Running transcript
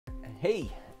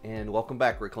Hey, and welcome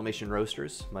back, Reclamation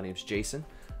Roasters. My name's Jason.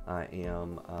 I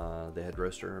am the head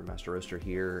roaster, master roaster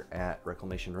here at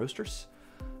Reclamation Roasters.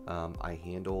 I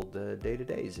handle the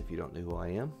day-to-days. If you don't know who I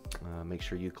am, make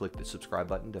sure you click the subscribe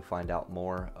button to find out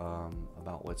more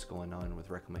about what's going on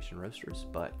with Reclamation Roasters.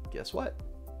 But guess what?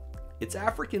 It's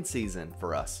African season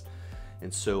for us.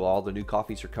 And so all the new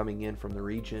coffees are coming in from the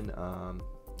region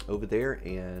over there,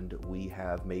 and we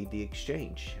have made the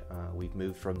exchange. We've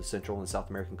moved from the Central and South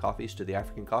American coffees to the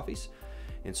African coffees.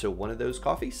 And so one of those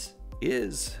coffees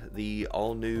is the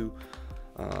all-new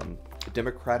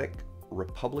Democratic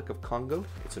Republic of Congo.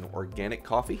 It's an organic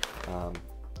coffee.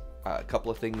 A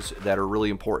couple of things that are really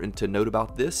important to note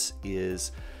about this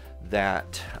is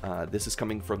that this is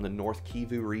coming from the North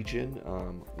Kivu region,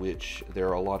 which there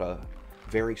are a lot of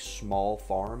very small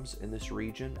farms in this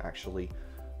region. Actually,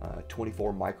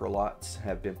 24 micro lots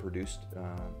have been produced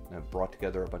and brought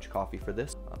together a bunch of coffee for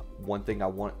this. One thing I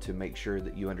want to make sure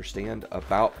that you understand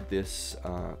about this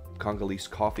Congolese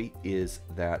coffee is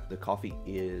that the coffee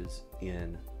is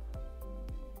in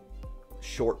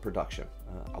short production.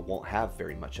 I won't have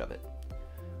very much of it.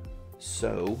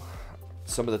 So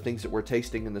some of the things that we're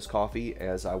tasting in this coffee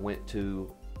as I went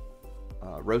to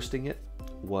roasting it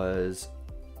was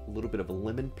a little bit of a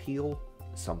lemon peel,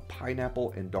 some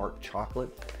pineapple, and dark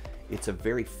chocolate. It's a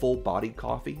very full-bodied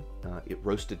coffee. It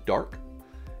roasted dark,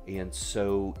 and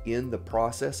so in the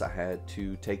process I had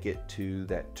to take it to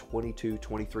that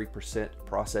 22-23%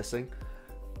 processing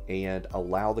and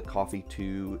allow the coffee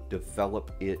to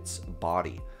develop its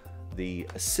body. The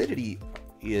acidity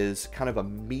is kind of a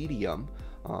medium.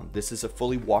 This is a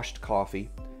fully washed coffee,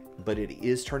 but it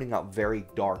is turning out very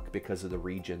dark because of the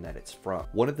region that it's from.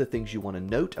 One of the things you want to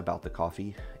note about the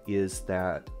coffee is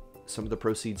that some of the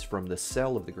proceeds from the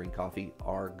sale of the green coffee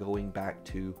are going back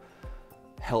to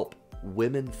help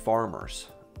women farmers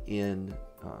in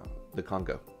the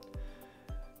Congo.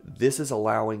 This is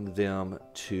allowing them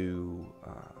to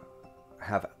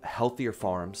have healthier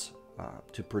farms,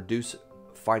 to produce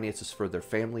finances for their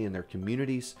family and their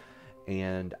communities.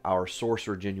 And our source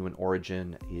or genuine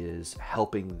origin is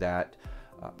helping that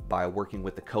by working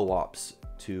with the co-ops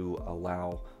to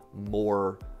allow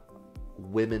more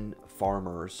women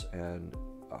farmers and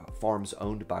farms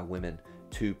owned by women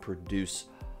to produce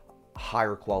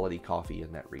higher quality coffee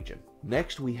in that region.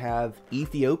 Next we have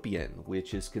Ethiopian,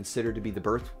 which is considered to be the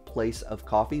birthplace of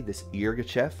coffee. This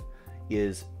Yirgacheffe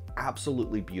is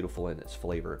absolutely beautiful in its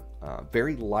flavor.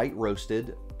 Very light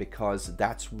roasted, because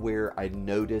that's where I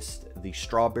noticed the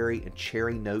strawberry and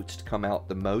cherry notes to come out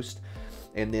the most.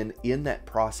 And then in that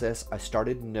process, I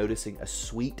started noticing a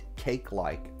sweet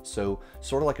cake-like, so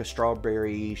sort of like a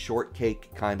strawberry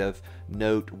shortcake kind of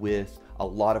note with a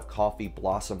lot of coffee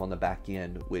blossom on the back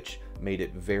end, which made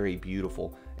it very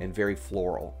beautiful and very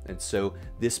floral. And so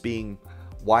this being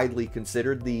widely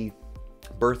considered the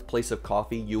birthplace of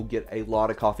coffee, you'll get a lot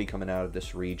of coffee coming out of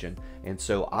this region. And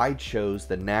so I chose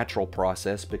the natural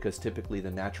process because typically the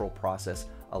natural process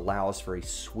allows for a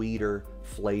sweeter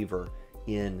flavor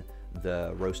in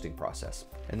the roasting process.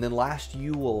 And then last,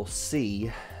 you will see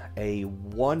a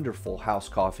wonderful house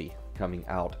coffee coming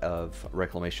out of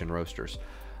Reclamation Roasters.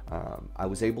 I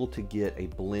was able to get a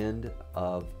blend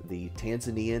of the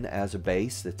Tanzanian as a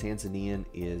base. The Tanzanian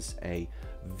is a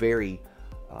very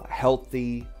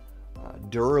healthy,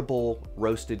 durable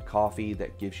roasted coffee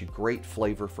that gives you great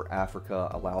flavor for Africa,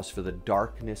 allows for the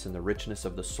darkness and the richness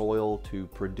of the soil to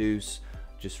produce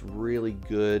just really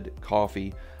good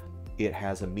coffee. It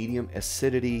has a medium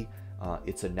acidity.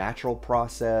 It's a natural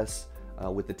process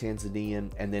with the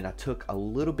Tanzanian, and then I took a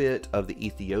little bit of the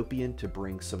Ethiopian to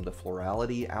bring some of the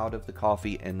florality out of the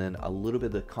coffee, and then a little bit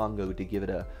of the Congo to give it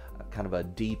a kind of a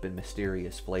deep and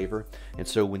mysterious flavor. And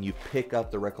so when you pick up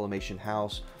the Reclamation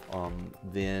House,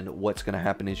 then what's going to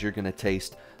happen is you're going to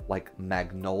taste like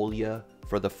magnolia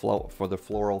for the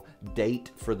floral,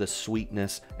 date for the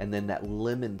sweetness, and then that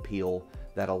lemon peel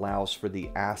that allows for the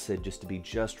acid just to be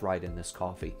just right in this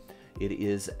coffee. It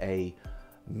is a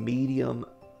medium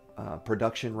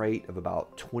production rate of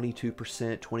about 22%,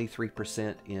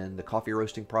 23% in the coffee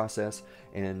roasting process,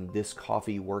 and this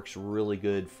coffee works really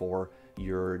good for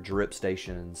your drip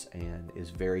stations and is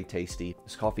very tasty.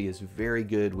 This coffee is very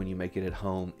good when you make it at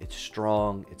home. It's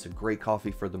strong. It's a great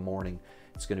coffee for the morning.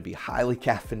 It's going to be highly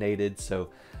caffeinated, so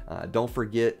don't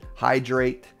forget,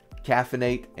 hydrate,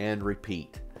 caffeinate, and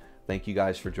repeat. Thank you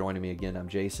guys for joining me again. I'm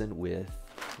Jason with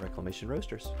Reclamation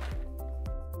Roasters.